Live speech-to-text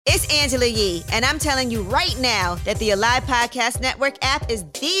It's Angela Yee, and I'm telling you right now that the Alive Podcast Network app is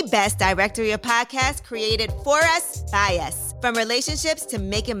the best directory of podcasts created for us, by us. From relationships to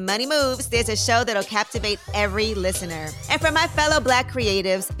making money moves, there's a show that'll captivate every listener. And for my fellow Black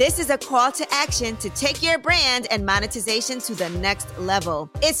creatives, this is a call to action to take your brand and monetization to the next level.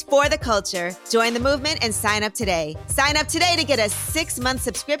 It's for the culture. Join the movement and sign up today. Sign up today to get a 6-month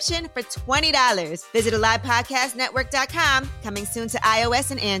subscription for $20. Visit AlivePodcastNetwork.com, coming soon to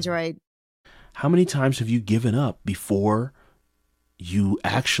iOS and Android. How many times have you given up before you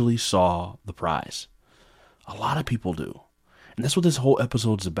actually saw the prize? A lot of people do. And that's what this whole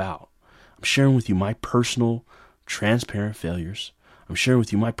episode's about. I'm sharing with you my personal, transparent failures. I'm sharing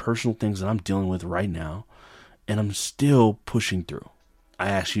with you my personal things that I'm dealing with right now. And I'm still pushing through. I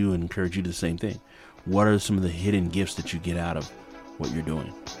ask you and encourage you to do the same thing. What are some of the hidden gifts that you get out of what you're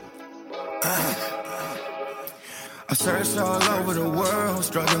doing? I searched all over the world,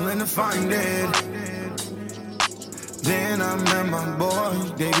 struggling to find it. Then I met my boy,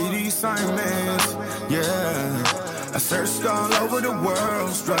 David E. Simons. Yeah. I searched all over the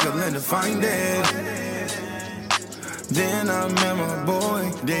world, struggling to find it. Then I met my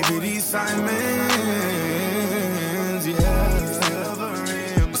boy, David E. Simons. Yeah.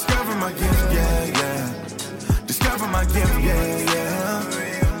 Discover my gift, yeah, yeah. Discover my gift, yeah,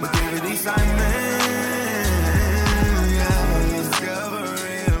 yeah. With David E. Simons.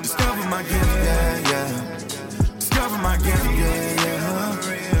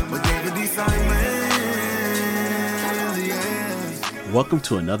 Welcome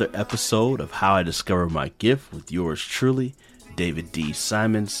to another episode of How I Discovered My Gift with yours truly, David D.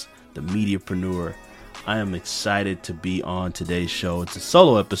 Simons, the mediapreneur. I am excited to be on today's show. It's a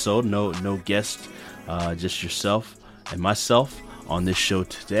solo episode, no guest, just yourself and myself on this show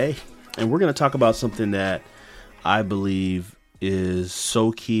today. And we're going to talk about something that I believe is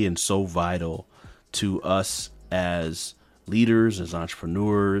so key and so vital to us as leaders, as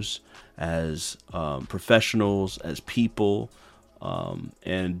entrepreneurs, as professionals, as people.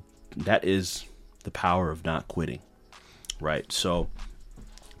 And that is the power of not quitting, right? So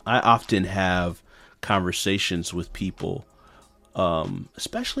I often have conversations with people,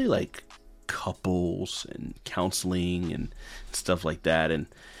 especially like couples and counseling and stuff like that. And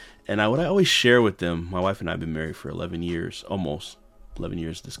what I always share with them, my wife and I have been married for 11 years, almost 11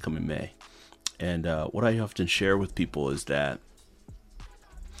 years this coming May. And what I often share with people is that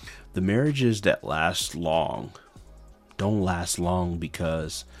the marriages that last long don't last long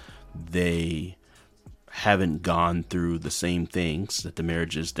because they haven't gone through the same things that the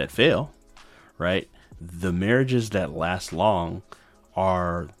marriages that fail, right? The marriages that last long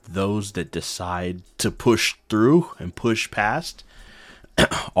are those that decide to push through and push past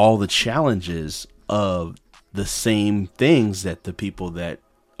all the challenges of the same things that the people that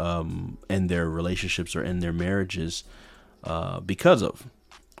end their relationships or end their marriages because of,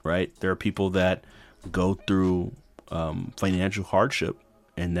 right? There are people that go through financial hardship,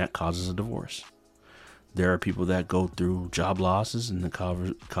 and that causes a divorce. There are people that go through job losses, and that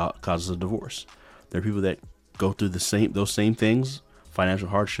causes a divorce. There are people that go through those same things, financial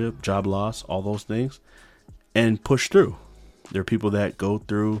hardship, job loss, all those things, and push through. There are people that go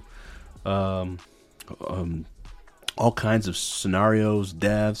through all kinds of scenarios,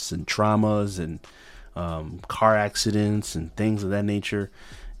 deaths and traumas and car accidents and things of that nature,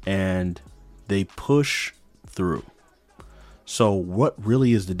 and they push through. So what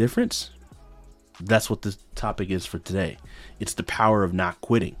really is the difference? That's what the topic is for today. It's the power of not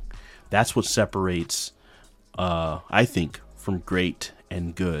quitting. That's what separates, I think, from great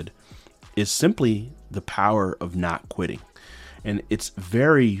and good, is simply the power of not quitting. And it's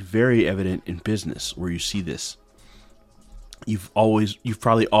very, very evident in business where you see this. You've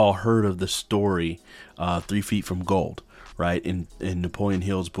probably all heard of the story, 3 Feet from Gold, right? In Napoleon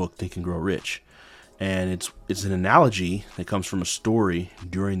Hill's book, Think and Grow Rich. And it's an analogy that comes from a story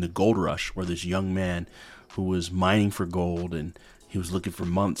during the gold rush where this young man who was mining for gold, and he was looking for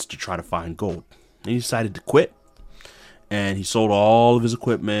months to try to find gold. And he decided to quit. And he sold all of his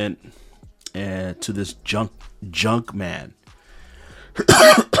equipment to this junk man,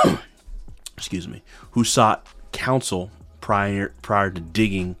 excuse me, who sought counsel prior to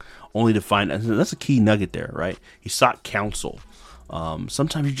digging, only to find, and that's a key nugget there, right? He sought counsel.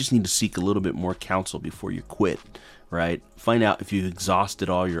 Sometimes you just need to seek a little bit more counsel before you quit, right? Find out if you've exhausted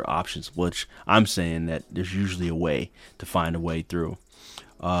all your options, which I'm saying that there's usually a way to find a way through.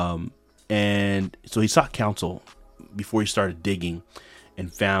 And so he sought counsel before he started digging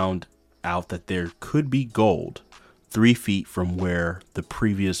and found out that there could be gold 3 feet from where the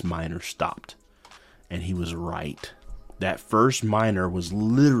previous miner stopped. And he was right. that first minor was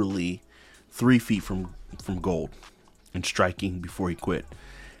literally 3 feet from gold and striking before he quit.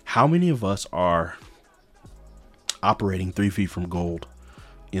 How many of us are operating 3 feet from gold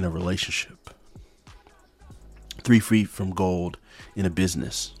in a relationship? 3 feet from gold in a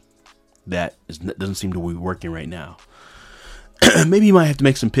business that doesn't seem to be working right now. Maybe you might have to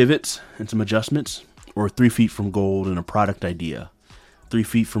make some pivots and some adjustments, or 3 feet from gold in a product idea, 3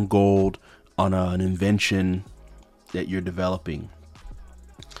 feet from gold on an invention that you're developing,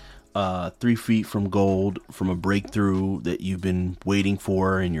 3 feet from gold from a breakthrough that you've been waiting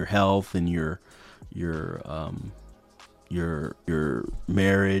for in your health and your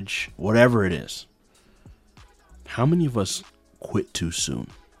marriage, whatever it is. How many of us quit too soon?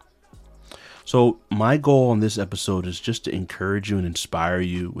 So my goal on this episode is just to encourage you and inspire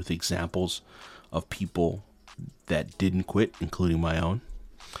you with examples of people that didn't quit, including my own,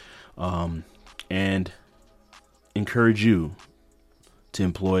 and encourage you to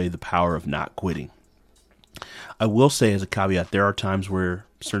employ the power of not quitting. I will say as a caveat, there are times where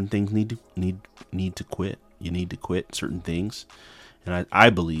certain things need to quit. You need to quit certain things, and I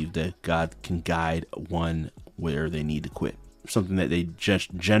believe that God can guide one where they need to quit, something that they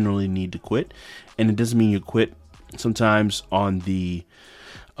just generally need to quit. And it doesn't mean you quit sometimes on the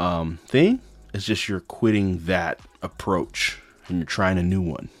thing. It's just you're quitting that approach and you're trying a new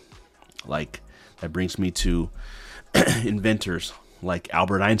one. Like, that brings me to inventors like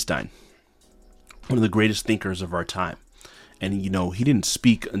Albert Einstein, one of the greatest thinkers of our time. And, he didn't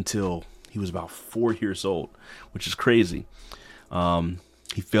speak until he was about 4 years old, which is crazy.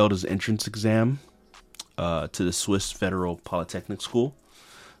 He failed his entrance exam to the Swiss Federal Polytechnic School.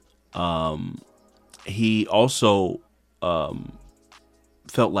 He also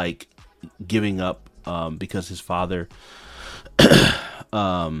felt like giving up because his father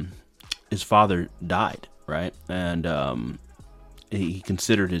died, right? And he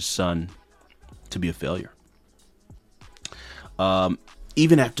considered his son to be a failure.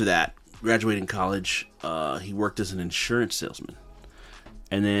 Even after that, graduating college, he worked as an insurance salesman,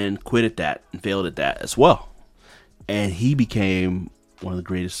 and then quit at that and failed at that as well. And he became one of the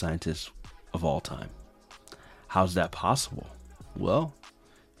greatest scientists of all time. How's that possible? Well,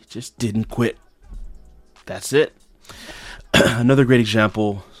 he just didn't quit. That's it. Another great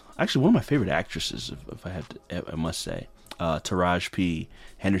example, actually one of my favorite actresses, if I must say, Taraji P.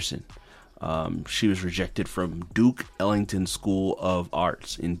 Henderson. She was rejected from Duke Ellington School of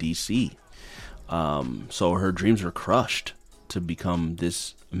Arts in D.C. So her dreams were crushed to become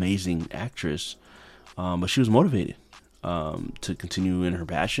this amazing actress. But she was motivated to continue in her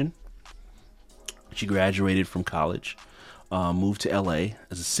passion. She graduated from college, moved to L.A.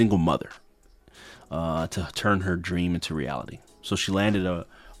 as a single mother to turn her dream into reality. So she landed a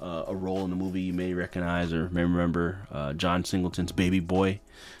role in the movie you may recognize or may remember, John Singleton's Baby Boy.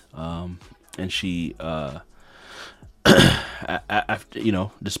 And she,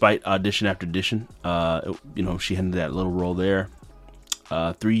 after, despite audition after audition, she had that little role there.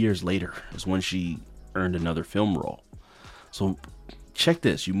 3 years later is when she earned another film role. So check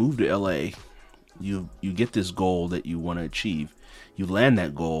this: you move to LA, you get this goal that you want to achieve, you land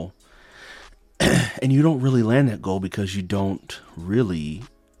that goal, and you don't really land that goal because you don't really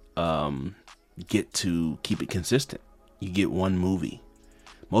get to keep it consistent. You get one movie.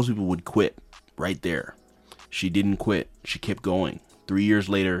 Most people would quit right there. She didn't quit. She kept going. 3 years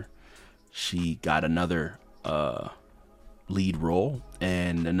later, she got another lead role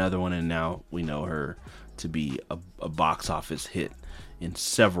and another one, and now we know her to be a box office hit in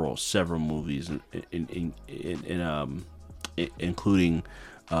several movies, including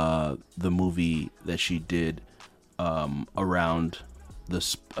the movie that she did around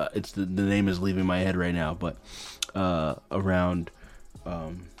the name is leaving my head right now, but around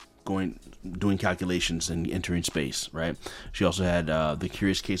doing calculations and entering space, right? She also had The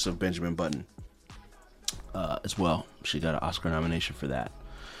Curious Case of Benjamin Button as well. She got an Oscar nomination for that.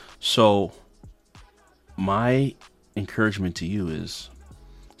 So my encouragement to you is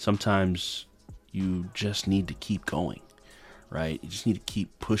sometimes you just need to keep going, right? You just need to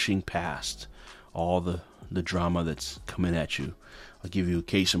keep pushing past all the drama that's coming at you. I'll give you a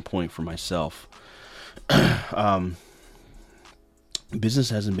case in point for myself. Business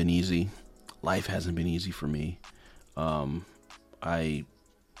hasn't been easy. Life hasn't been easy for me. I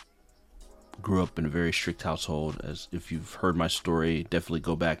grew up in a very strict household. As if you've heard my story, definitely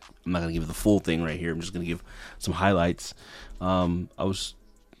go back. I'm not going to give the full thing right here. I'm just going to give some highlights. I was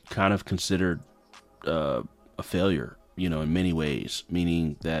kind of considered a failure, in many ways,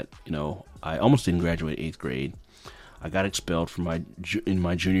 meaning that, I almost didn't graduate 8th grade. I got expelled from in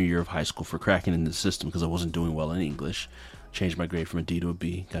my junior year of high school for cracking in the system because I wasn't doing well in English. Changed my grade from a D to a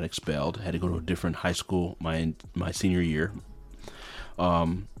B. Got expelled. Had to go to a different high school my senior year.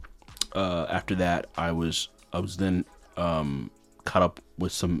 After that, I was then caught up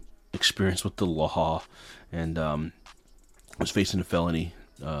with some experience with the law, and was facing a felony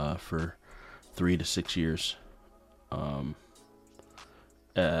for 3 to 6 years.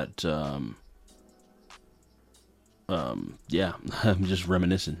 Yeah, I'm just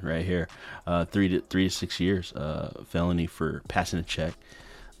reminiscing right here. 3 to 6 years, felony for passing a check.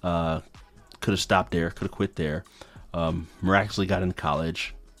 Could have stopped there, could have quit there. Miraculously got into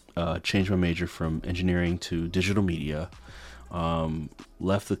college, changed my major from engineering to digital media.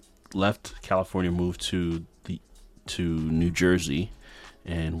 Left California, moved to New Jersey,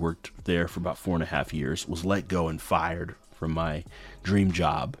 and worked there for about 4.5 years. Was let go and fired from my dream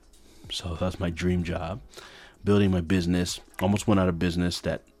job. So that's my dream job. Building my business. Almost went out of business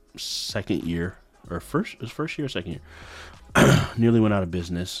that second year, or first year or second year. Nearly went out of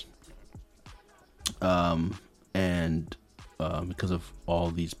business. And because of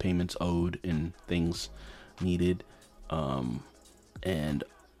all these payments owed and things needed. And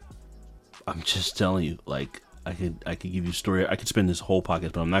I'm just telling you, like, I could give you a story. I could spend this whole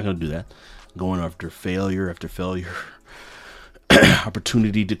podcast, but I'm not going to do that. Going after failure after failure.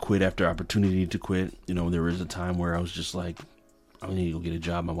 Opportunity to quit after opportunity to quit. You know, there was a time where I was just like, I need to go get a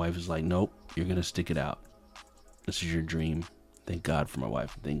job. My wife is like, nope, you're going to stick it out. This is your dream. Thank God for my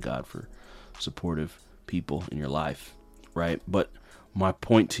wife. Thank God for supportive people in your life. Right. But my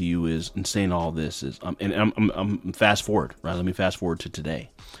point to you is, in saying all this is, and I'm fast forward, right? Let me fast forward to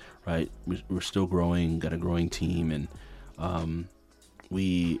today, right? We're still growing, got a growing team, and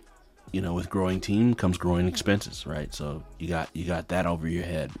with growing team comes growing expenses, right? So you got that over your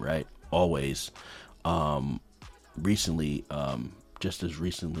head, right? Always. Recently, just as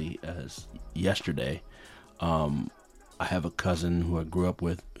recently as yesterday, I have a cousin who I grew up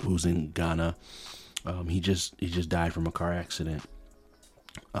with who's in Ghana. He just died from a car accident.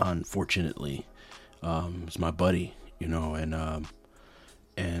 Unfortunately, it's my buddy, and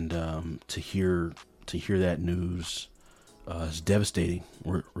to hear that news is devastating.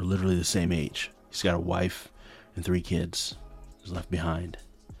 We're literally the same age. He's got a wife and 3 kids he's left behind,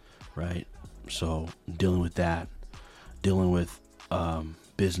 right? So dealing with that, dealing with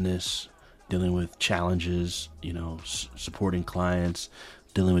business, dealing with challenges, supporting clients,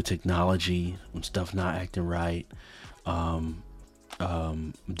 dealing with technology when stuff not acting right,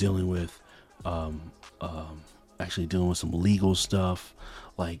 dealing with some legal stuff.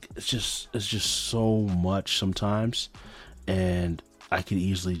 Like, it's just so much sometimes, and I could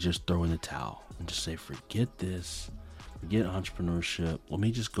easily just throw in the towel and just say, forget this, forget entrepreneurship. Let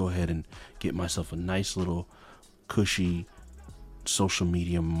me just go ahead and get myself a nice little cushy social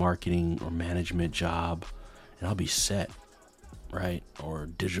media marketing or management job, and I'll be set, right? Or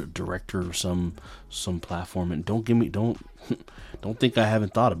digital director of some platform. And don't think I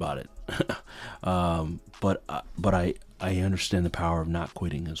haven't thought about it. But I understand the power of not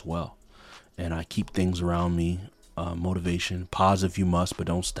quitting as well, and I keep things around me, motivation, pause if you must, but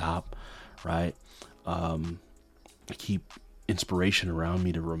don't stop, right? I keep inspiration around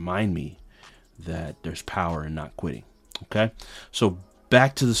me to remind me that there's power in not quitting. Okay, so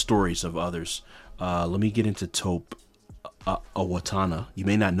back to the stories of others. Let me get into Tope Awatana. You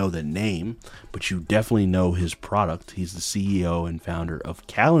may not know the name, but you definitely know his product. He's the CEO and founder of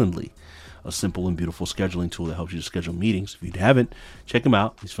Calendly, a simple and beautiful scheduling tool that helps you to schedule meetings. If you haven't, check him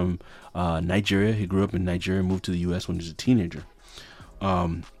out. He's from Nigeria. He grew up in Nigeria, moved to the U.S. when he was a teenager.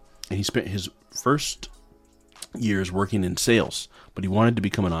 And he spent his first years working in sales, but he wanted to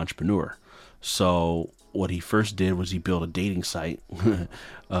become an entrepreneur. So what he first did was he built a dating site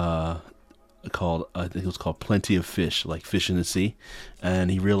called, I think it was called Plenty of Fish, like fish in the sea. And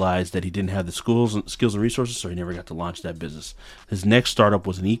he realized that he didn't have the skills and resources, so he never got to launch that business. His next startup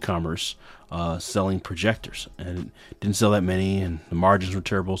was an e-commerce selling projectors, and didn't sell that many, and the margins were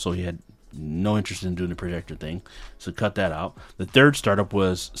terrible, so he had no interest in doing the projector thing, so cut that out. The third startup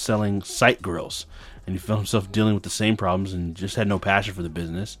was selling sight grills, and he found himself dealing with the same problems and just had no passion for the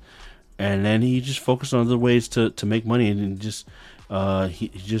business. And then he just focused on other ways to make money, and he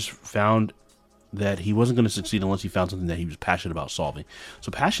just found that he wasn't going to succeed unless he found something that he was passionate about solving.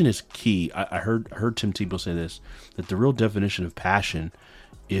 So passion is key. I heard Tim Tebow say this, that the real definition of passion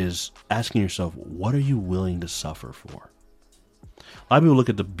is asking yourself, what are you willing to suffer for? A lot of people look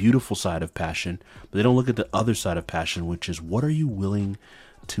at the beautiful side of passion, but they don't look at the other side of passion, which is, what are you willing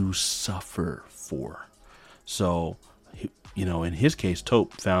to suffer for? So in his case,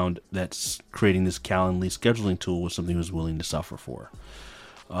 Tope found that creating this Calendly scheduling tool was something he was willing to suffer for.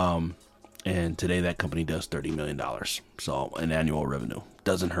 And today that company does $30 million. So an annual revenue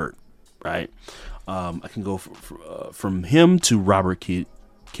doesn't hurt, right? I can go from him to Robert T.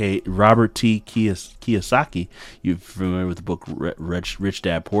 Kiyosaki. You're familiar with the book Rich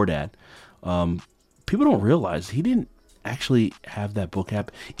Dad, Poor Dad. People don't realize he didn't actually have that book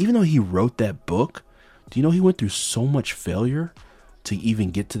happen. Even though he wrote that book, do you know he went through so much failure to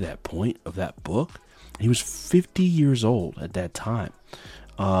even get to that point of that book? He was 50 years old at that time.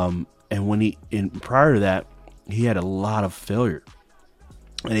 And prior to that, he had a lot of failure.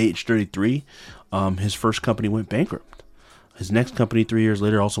 At age 33, his first company went bankrupt. His next company 3 years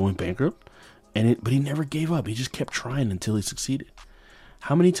later also went bankrupt, but he never gave up. He just kept trying until he succeeded.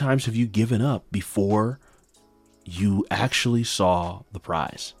 How many times have you given up before you actually saw the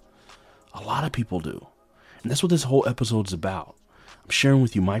prize? A lot of people do. And that's what this whole episode's about. I'm sharing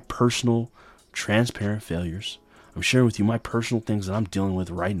with you my personal, transparent failures. I'm sharing with you my personal things that I'm dealing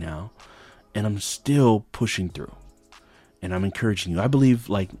with right now. And I'm still pushing through. And I'm encouraging you. I believe,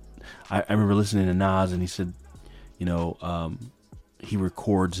 I remember listening to Nas, and he said, he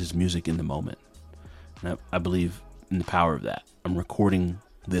records his music in the moment. And I believe in the power of that. I'm recording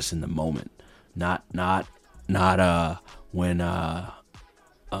this in the moment, not when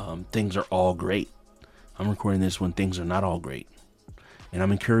things are all great. I'm recording this when things are not all great. And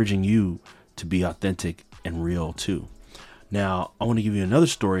I'm encouraging you to be authentic and real too. Now, I want to give you another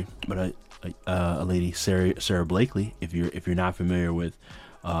story, but a lady, Sarah Blakely. If you're not familiar with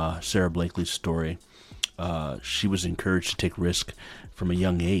Sarah Blakely's story, she was encouraged to take risk from a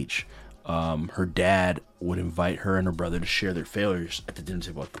young age. Her dad would invite her and her brother to share their failures at the dinner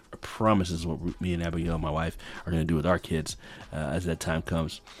table. I promise this is what me and Abigail, my wife, are going to do with our kids as that time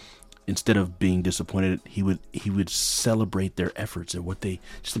comes. Instead of being disappointed, he would celebrate their efforts and what they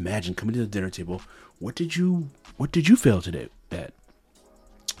just imagine coming to the dinner table. What did you fail today at?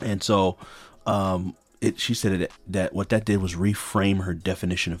 And so, she said that what that did was reframe her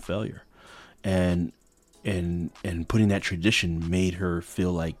definition of failure, and putting that tradition made her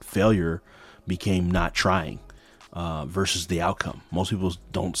feel like failure became not trying, versus the outcome. Most people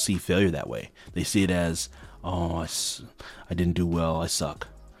don't see failure that way. They see it as, I didn't do well, I suck.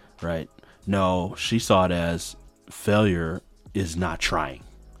 Right? No, she saw it as failure is not trying.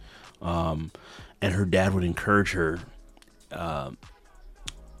 And her dad would encourage her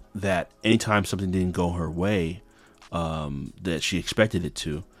that anytime something didn't go her way, that she expected it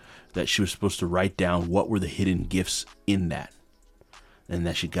to, that she was supposed to write down what were the hidden gifts in that, and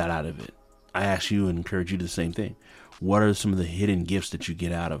that she got out of it. I ask you and encourage you to do the same thing. What are some of the hidden gifts that you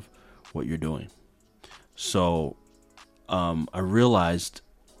get out of what you're doing? So I realized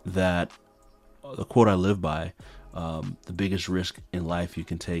that the quote I live by, the biggest risk in life you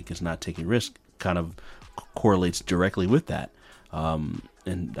can take is not taking risk, kind of correlates directly with that.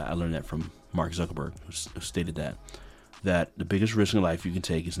 And I learned that from Mark Zuckerberg, who stated that the biggest risk in life you can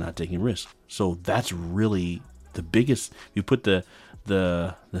take is not taking risk. So that's really the biggest. You put take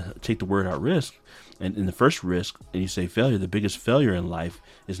the word out, risk, and in the first risk, and you say failure. The biggest failure in life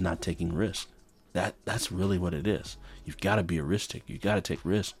is not taking risk. That's really what it is. You've got to be a risk taker. You've got to take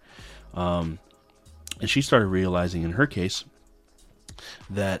risk. And she started realizing in her case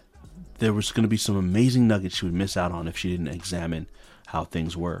that there was going to be some amazing nuggets she would miss out on if she didn't examine how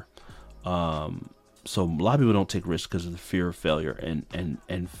things were. So a lot of people don't take risks because of the fear of failure,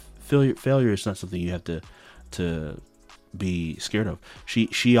 and failure is not something you have to be scared of.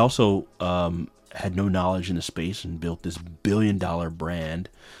 She also had no knowledge in the space and built this $1 billion brand.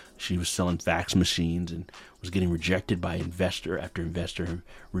 She was selling fax machines and was getting rejected by investor after investor,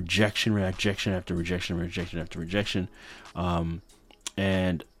 rejection after rejection.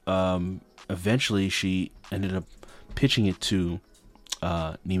 And eventually she ended up pitching it to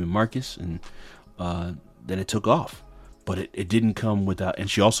Neiman Marcus, and then it took off. But it didn't come without,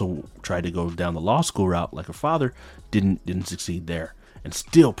 and she also tried to go down the law school route like her father, didn't succeed there, and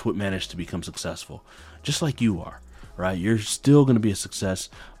still managed to become successful, just like you are, right? You're still going to be a success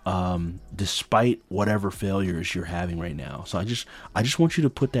despite whatever failures you're having right now. So I just want you to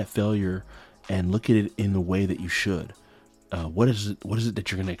put that failure and look at it in the way that you should. What is it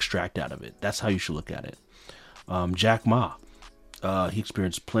that you're going to extract out of it? That's how you should look at it. Jack Ma, he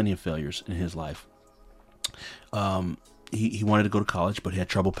experienced plenty of failures in his life. He wanted to go to college, but he had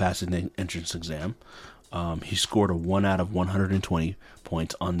trouble passing the entrance exam. He scored a 1 out of 120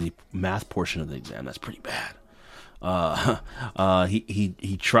 points on the math portion of the exam. That's pretty bad.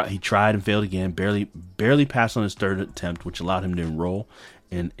 He tried and failed again, barely passed on his third attempt, which allowed him to enroll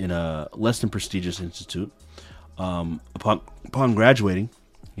in a less than prestigious institute. Upon graduating,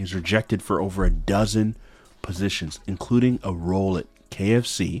 he was rejected for over a dozen positions, including a role at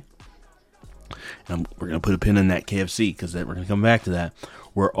KFC. And we're going to put a pin in that KFC because we're going to come back to that,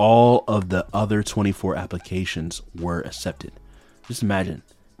 where all of the other 24 applications were accepted. Just imagine,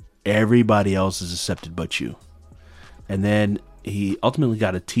 everybody else is accepted but you. And then he ultimately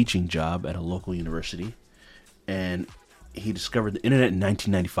got a teaching job at a local university, and he discovered the internet in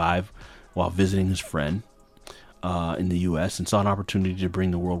 1995 while visiting his friend in the U.S. and saw an opportunity to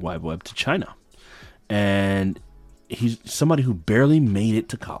bring the World Wide Web to China. And he's somebody who barely made it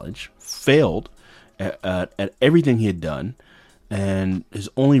to college, failed at everything he had done, and his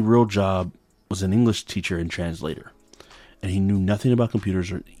only real job was an English teacher and translator. And he knew nothing about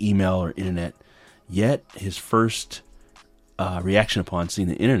computers or email or internet. Yet his first reaction upon seeing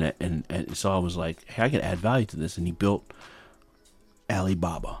the internet and saw was like, hey, I can add value to this. And he built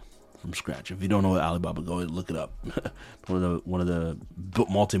Alibaba from scratch. If you don't know what Alibaba, go look it up. one of the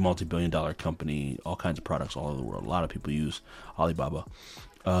multi-billion-dollar company, all kinds of products all over the world. A lot of people use Alibaba.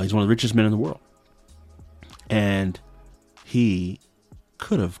 He's one of the richest men in the world. And he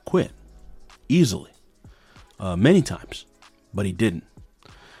could have quit easily, many times, but he didn't.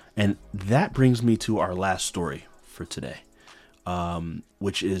 And that brings me to our last story for today,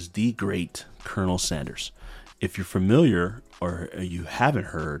 which is the great Colonel Sanders. If you're familiar or you haven't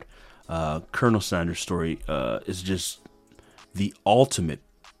heard, Colonel Sanders' story is just the ultimate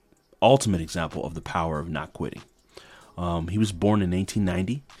example of the power of not quitting. He was born in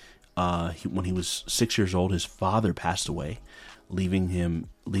 1890. When he was 6 years old, his father passed away, leaving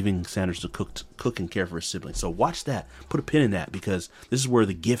Sanders to cook and care for his siblings. So watch that. Put a pin in that, because this is where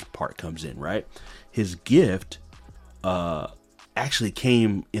the gift part comes in, right? His gift actually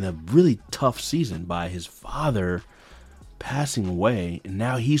came in a really tough season by his father passing away, and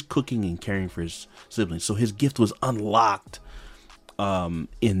now he's cooking and caring for his siblings. So his gift was unlocked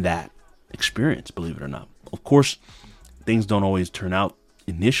in that experience, believe it or not. Of course, things don't always turn out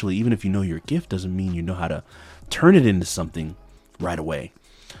initially. Even if you know your gift, doesn't mean you know how to turn it into something right away.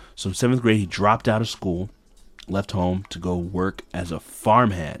 So in 7th grade, he dropped out of school, left home to go work as a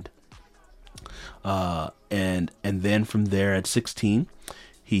farmhand. And then from there at 16,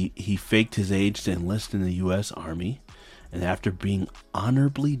 he faked his age to enlist in the U.S. Army. And after being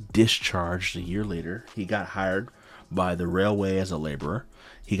honorably discharged a year later, he got hired by the railway as a laborer.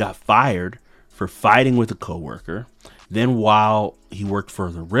 He got fired for fighting with a coworker. Then while he worked for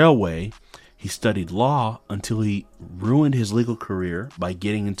the railway, he studied law until he ruined his legal career by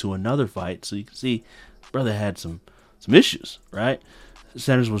getting into another fight. So you can see, brother had some issues, right?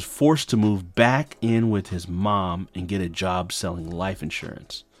 Sanders was forced to move back in with his mom and get a job selling life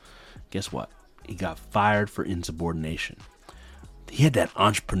insurance. Guess what? He got fired for insubordination. He had that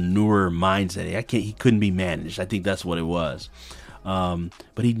entrepreneur mindset. He couldn't be managed. I think that's what it was. But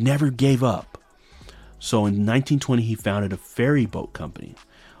he never gave up. So in 1920, he founded a ferry boat company.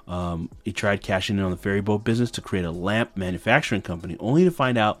 He tried cashing in on the ferry boat business to create a lamp manufacturing company, only to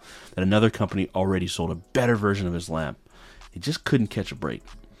find out that another company already sold a better version of his lamp. He just couldn't catch a break.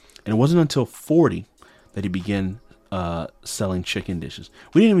 And it wasn't until 40 that he began selling chicken dishes.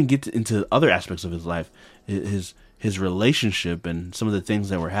 We didn't even get into other aspects of his life, his relationship and some of the things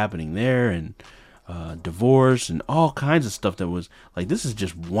that were happening there, and divorce and all kinds of stuff that was like, this is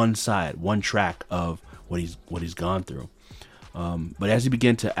just one track of what he's gone through. But as he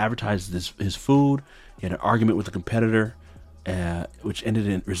began to advertise his food, he had an argument with a competitor, which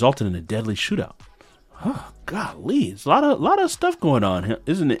resulted in a deadly shootout. Oh, golly, it's a lot of stuff going on,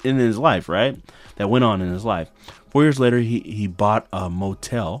 isn't it, in his life, right? That went on in his life. 4 years later, he bought a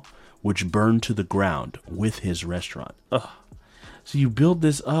motel, which burned to the ground with his restaurant. Ugh. So you build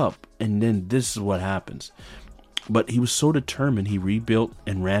this up, and then this is what happens. But he was so determined, he rebuilt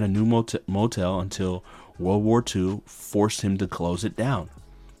and ran a new motel until World War II forced him to close it down.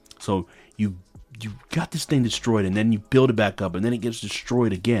 So you got this thing destroyed, and then you build it back up, and then it gets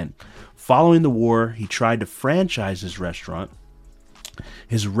destroyed again. Following the war, he tried to franchise his restaurant.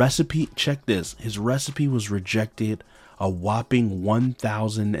 His recipe, check this, his recipe was rejected a whopping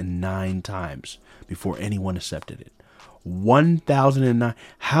 1,009 times before anyone accepted it. 1,009.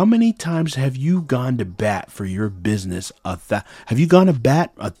 How many times have you gone to bat for your business? Have you gone to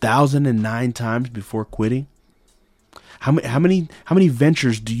bat 1,009 times before quitting? How many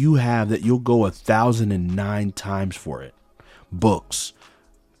ventures do you have that you'll go 1,009 times for it? Books,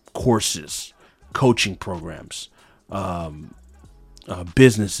 courses, coaching programs,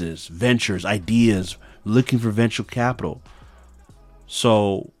 businesses, ventures, ideas, looking for venture capital.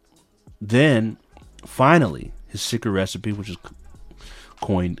 So then finally, his secret recipe, which is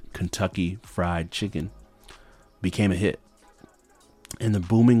coined Kentucky Fried Chicken, became a hit. And the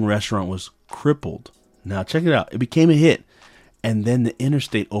booming restaurant was crippled. Now check it out. It became a hit. And then the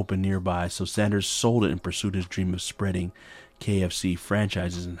interstate opened nearby, so Sanders sold it and pursued his dream of spreading KFC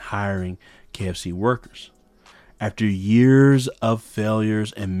franchises and hiring KFC workers. After years of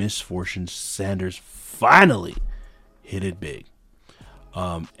failures and misfortunes, Sanders finally hit it big.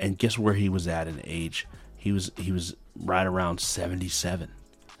 And guess where he was at in age? He was right around 77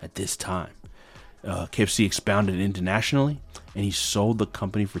 at this time. KFC expanded internationally, and he sold the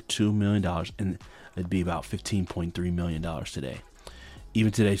company for $2 million, and it'd be about $15.3 million today.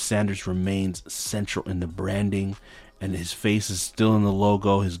 Even today, Sanders remains central in the branding, and his face is still in the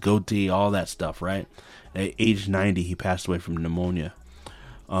logo, his goatee, all that stuff, right? At age 90, he passed away from pneumonia.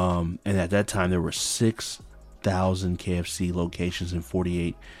 And at that time, there were 6,000 KFC locations in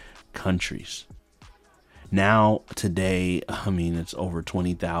 48 countries. Now, today, it's over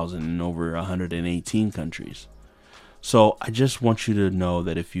 20,000 in over 118 countries. So I just want you to know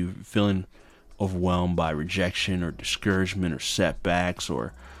that if you're feeling overwhelmed by rejection or discouragement or setbacks,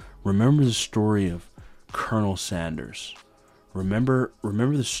 or remember the story of Colonel Sanders. Remember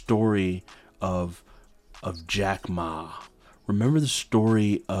the story of Jack Ma. Remember the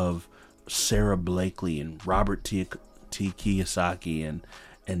story of Sarah Blakely and Robert T. Kiyosaki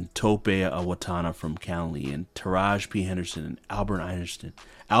and Tope Awatana from Callie and Taraj P. Henderson and Albert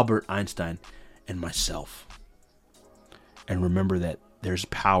Einstein and myself. And remember that there's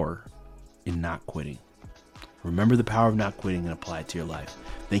power in not quitting. Remember the power of not quitting and apply it to your life.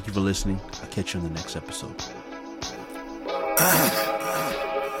 Thank you for listening. I'll catch you in the next episode.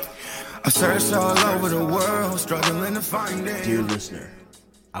 I searched all over the world, struggling to find it. Dear listener,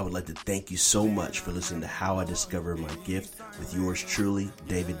 I would like to thank you so much for listening to How I Discovered My Gift with yours truly,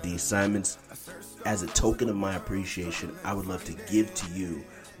 David D. Simons. As a token of my appreciation, I would love to give to you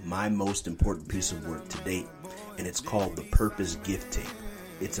my most important piece of work to date, and it's called the Purpose Gift Tape.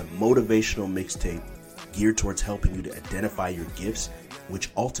 It's a motivational mixtape geared towards helping you to identify your gifts, which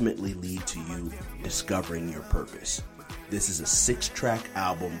ultimately lead to you discovering your purpose. This is a 6-track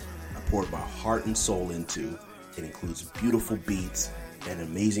album I poured my heart and soul into. It includes beautiful beats and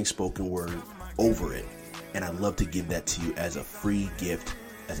amazing spoken word over it, and I'd love to give that to you as a free gift,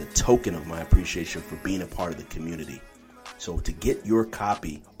 as a token of my appreciation for being a part of the community. So to get your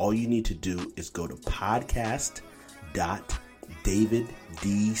copy, all you need to do is go to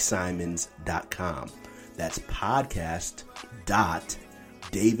podcast.daviddsimons.com. That's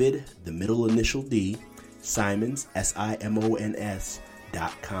podcast.david, the middle initial D, Simons, SIMONS.com,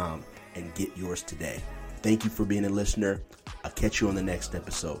 and get yours today. Thank you for being a listener. I'll catch you on the next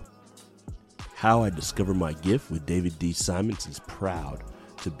episode. How I Discovered My Gift with David D. Simons is proud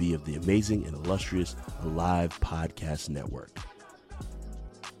to be of the amazing and illustrious Alive Podcast Network.